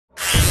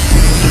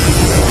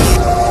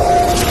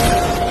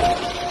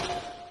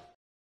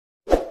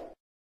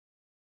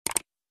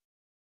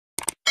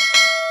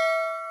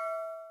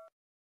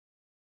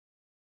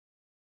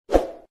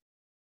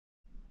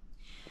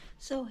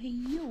So hey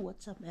you,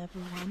 what's up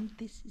everyone?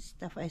 This is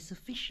Staffi's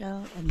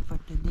Official, and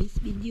for today's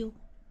video,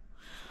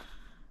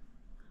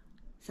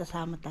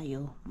 sasama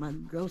tayo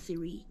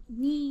mag-grocery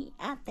ni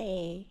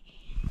ate.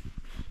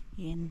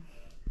 Yan.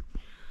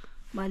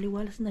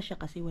 Baliwalas na siya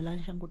kasi wala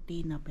na siyang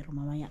kurtina, pero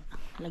mamaya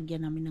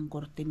lagyan namin ng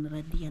kurtina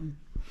radian.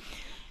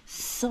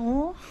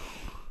 So,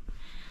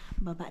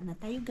 baba na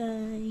tayo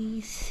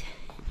guys.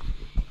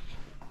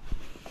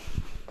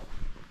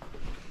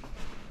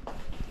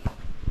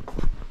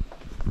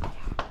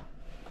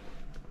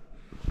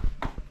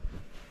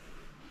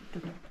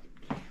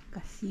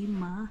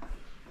 Kasima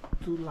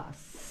tulas.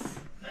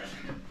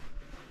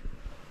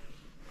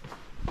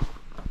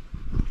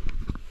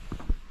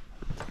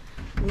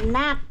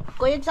 Nak,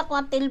 kuyog sa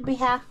kuwang tilbi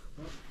ha.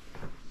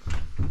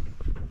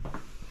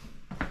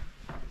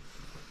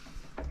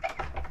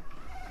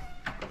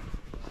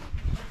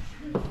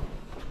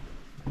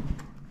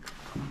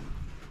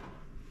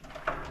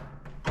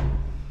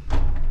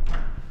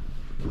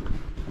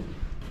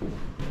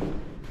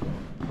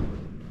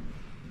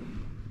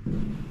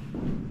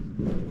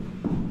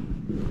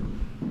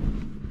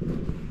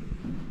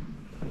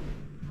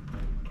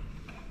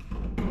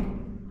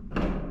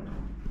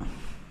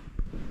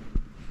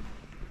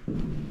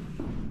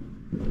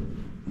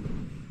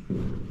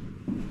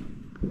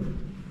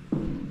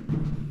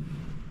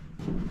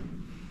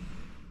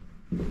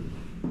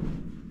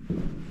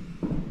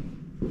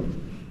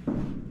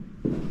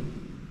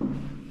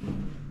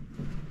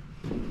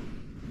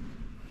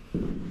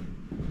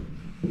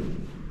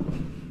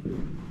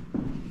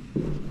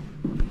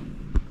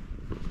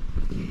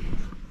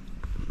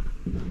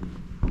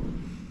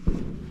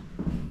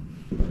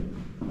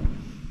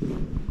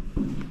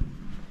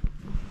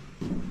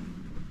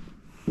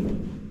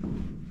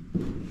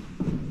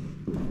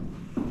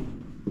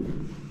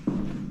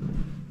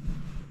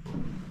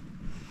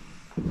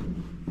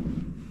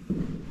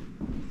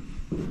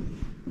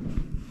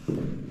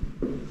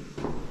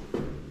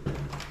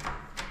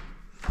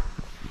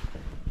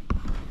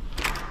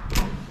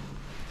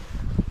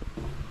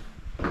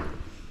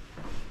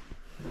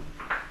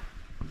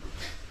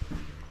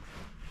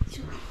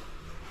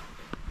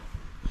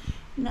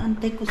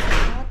 Naantay ko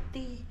sa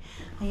ate.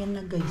 Ayan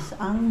na guys,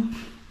 ang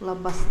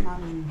labas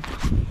namin.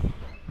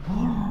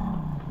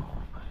 Wow.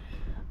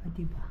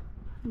 Diba?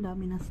 Ang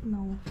dami na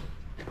snow.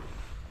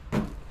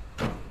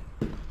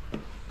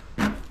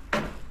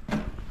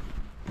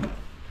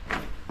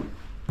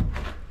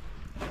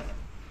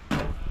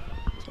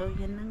 So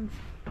yan ang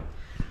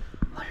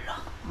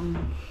wala.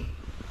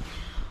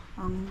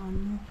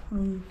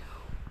 Ang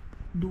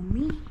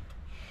dumi.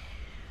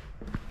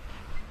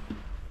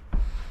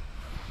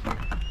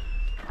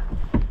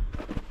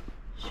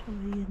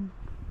 Ayan.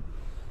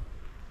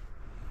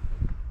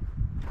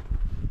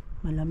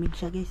 Malamig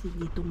siya guys.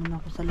 Dito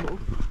muna ako sa loob.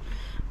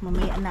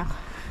 Mamaya na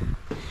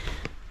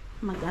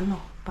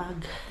pag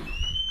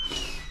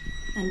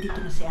nandito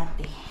na si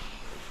ate.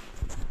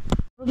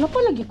 Huwag na pa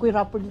lagi ko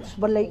rapper dito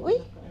sa balay. Uy!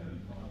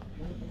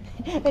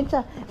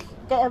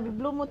 Kaya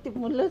biblo mo tip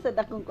mula sa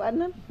dakong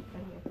kuanan.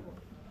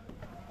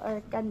 Or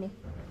kani.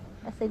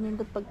 Asa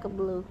nindot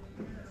pagka-blue.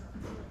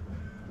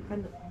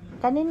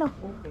 Kanino?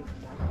 Okay.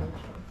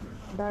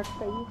 Dark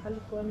kayo,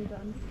 halikuan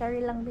daan.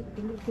 Carry lang din.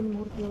 Hindi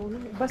kinumurti ako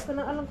nun. Basta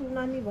lang alam kung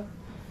nani ba?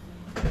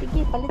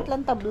 Sige, palit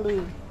lang ta blue.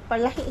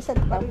 Palahi isa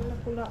ta.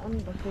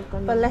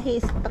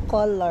 Palahi isa ta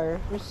color.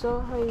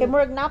 Kaya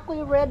murag na ako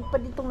yung red pa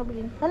ditong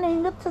nabilin. Hala,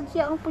 hindot sad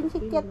siya ang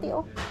pinsik yati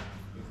oh.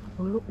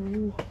 Hulo,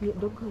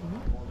 dog ka na?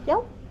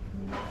 Yaw?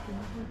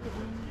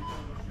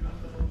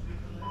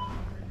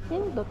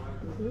 Hindot.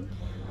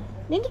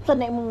 Hindot sa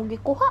na imong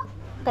gikuha.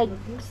 Kay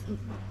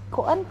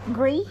kuan,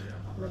 gray.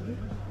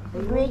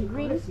 Gray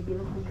green.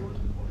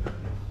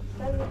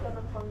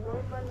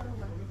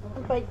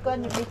 Ang pahit ko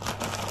ano eh.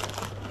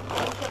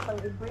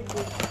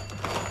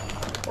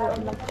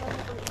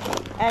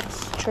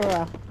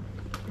 Extra.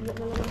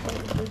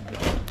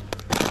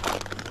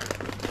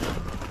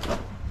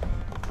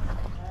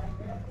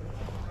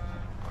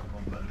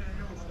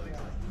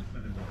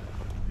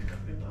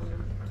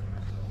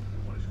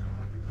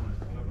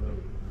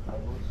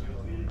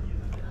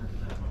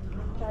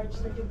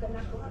 Charge na juga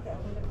na ako kaya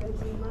ako nagkal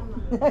si mama.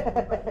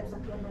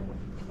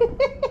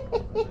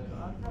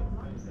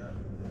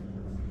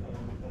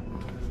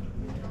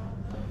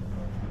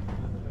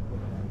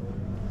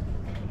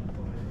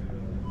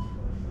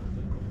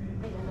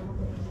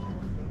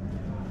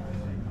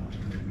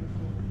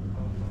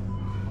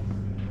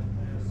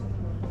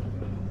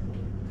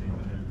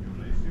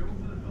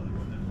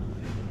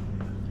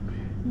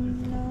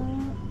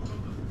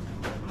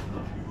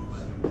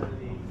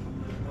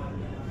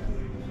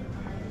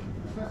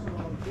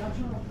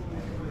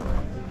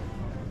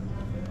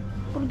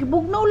 Kung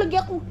gibugnaw lagi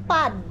akong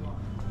pad.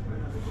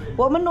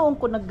 Wa man noong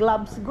ko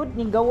nag-gloves good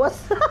ni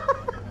gawas.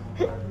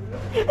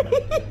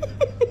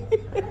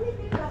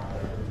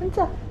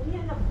 Ansa?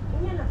 Unya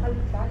na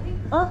palit.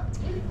 Ah?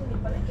 Dili ko ni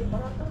palit kay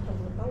barato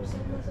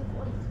 1,000 na sa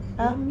kuan.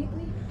 Ah?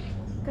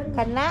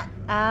 Kana?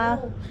 Ah.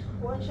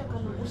 Kuha siya ka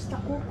ng usta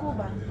kuko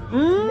ba?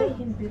 Mm. May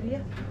himbirya.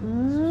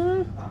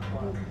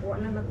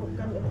 Wala na ko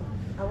kan.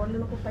 Wala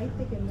na ko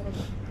paite kay mo.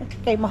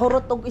 Kay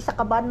mahurot og isa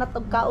ka banat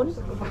og kaon.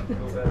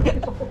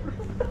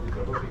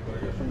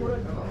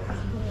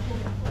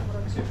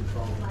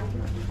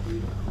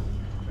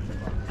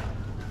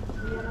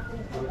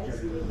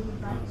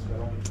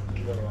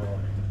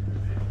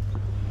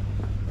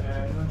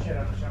 Non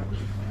c'era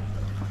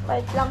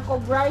Pait lang ko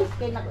rice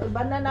kay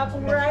nag-iba na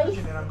akong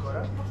rice.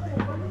 ancora?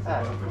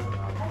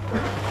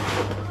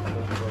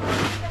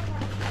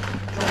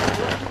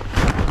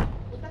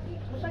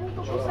 Utangi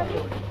ko ko sa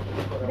iyo.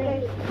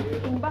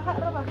 Timbaha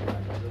ra ba?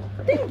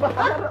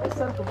 Timbaha.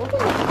 Sir ko ba?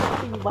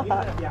 Timbaha.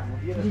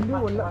 Dili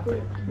wala ko.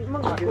 Di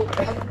man ako.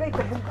 Agay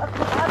ka bugat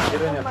ko.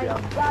 Oh my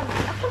God.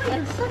 Ako na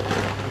Elsa.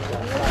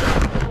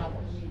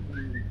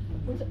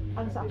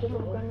 Ang sa ako mo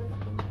ganun.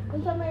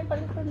 Unsa may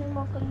paliton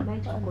nimo kang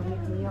May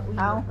chocolate niya. Uy,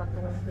 Aw.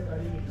 katong.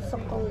 sa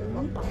ko.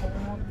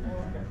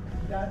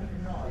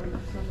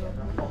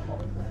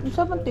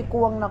 Unsa man ti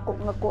kuwang nako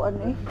nga kuan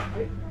eh.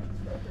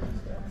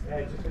 Ci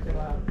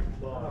aspettiamo.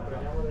 No,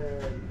 prendiamo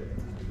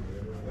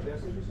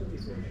adesso ci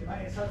sono ma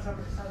salsa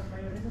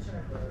maionese ce n'è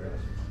ancora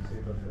adesso? Sì,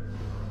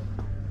 perfetto.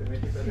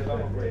 Altrimenti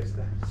prendevamo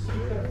questa. Sì,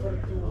 per fare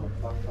tu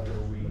buffalo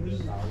wing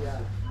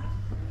sauce.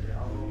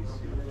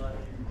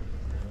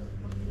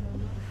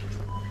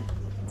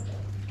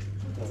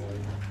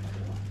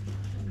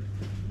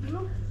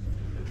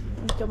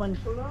 Unsa man?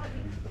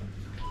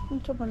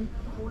 Unsa man?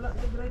 Wala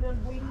sa grinder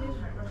buines.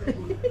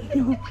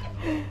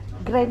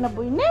 Gray na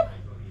buiner?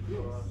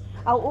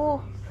 Aw oo.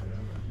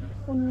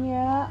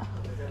 Unya.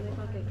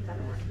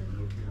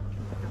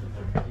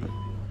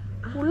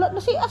 Wala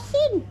na si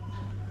asin.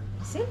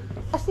 Asin?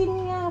 Asin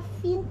nga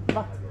fin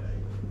ba?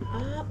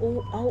 Ah,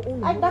 oo, oo.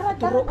 Ay, dara,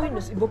 dara, Turo, dara. uy,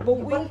 nas ibabaw,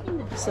 uy.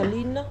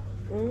 Salina.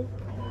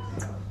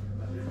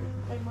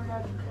 Ay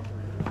marag.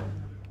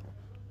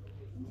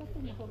 Unsa to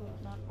nahurot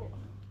na ako?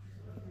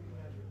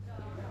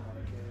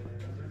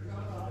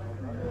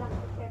 Black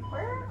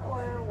pepper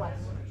or what?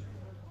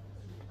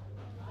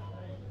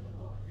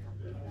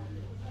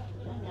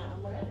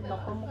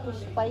 Baka mo ko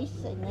spice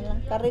ay na lang.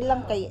 Kari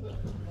lang kay.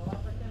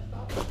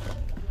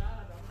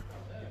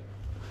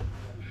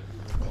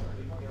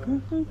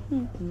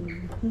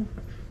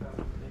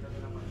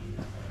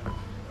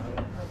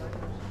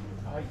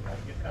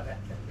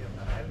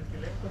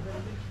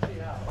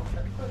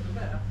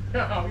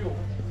 Ja, jo.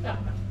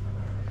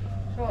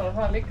 Så, det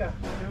var lika.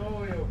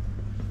 Jo.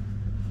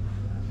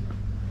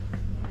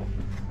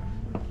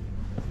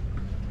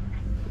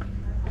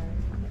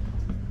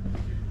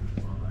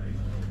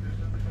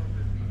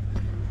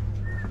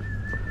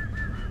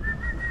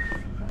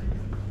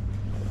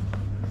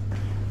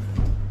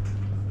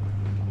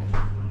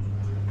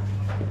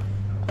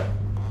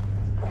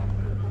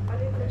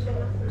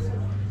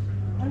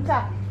 Unsa?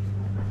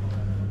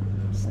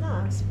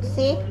 Snacks.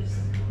 Si?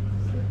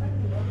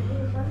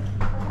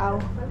 Aw.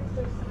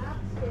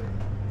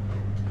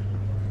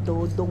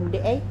 Dodong di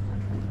ay.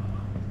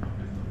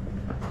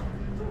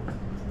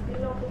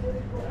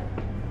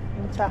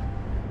 Unsa?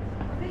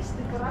 Please,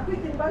 di ko rapi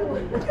timbang.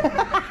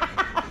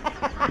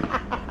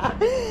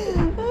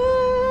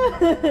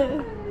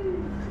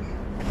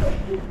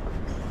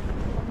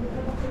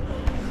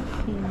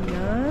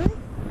 Yan.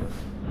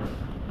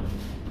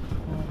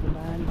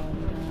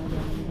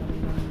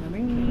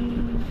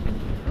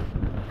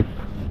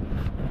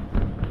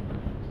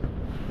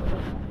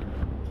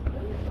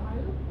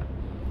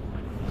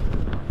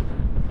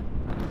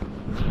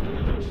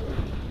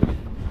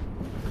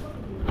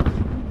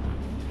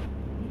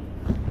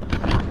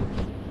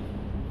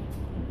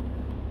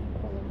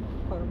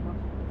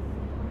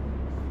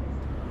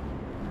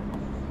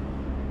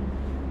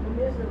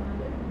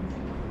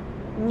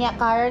 Nya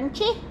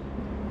crunchy.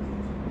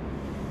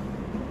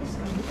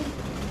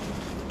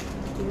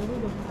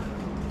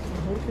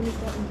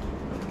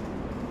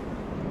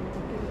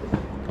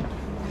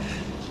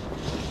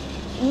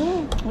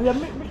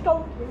 Lami bitaw.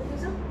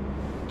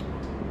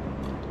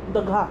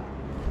 Dagha.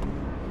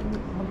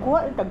 Magkuha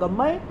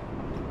tagamay.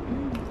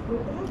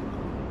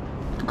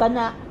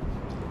 Kana.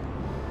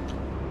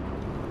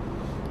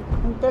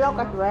 Ang tilaw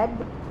kat red.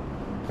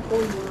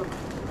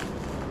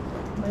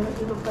 May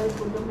ilog kayo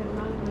kung doon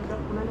na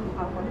nagkak na ng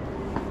kapan.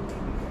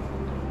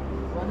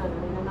 Wala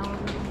na na.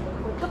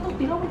 Ito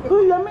tilaw.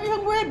 Uy, lami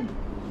ang red.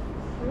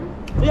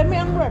 Lami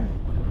ang red.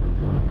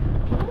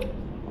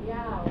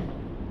 Yeah.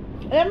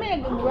 Lami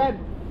ang red.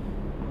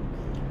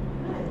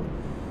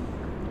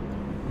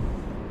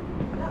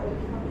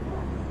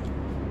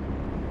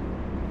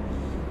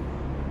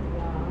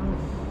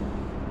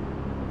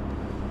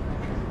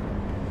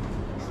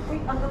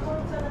 Wait, ang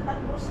kapag sa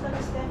natagos na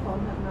ni Stefan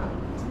na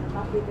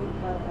nakapitid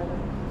ka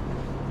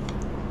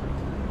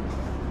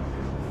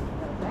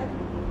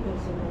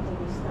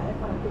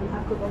parang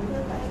pinahakot ang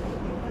nila tayo.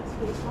 That's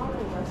pretty small.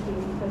 That's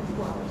pretty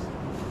 24 hours.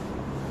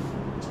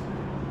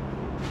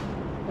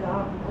 Pero,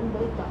 ang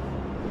bait ka.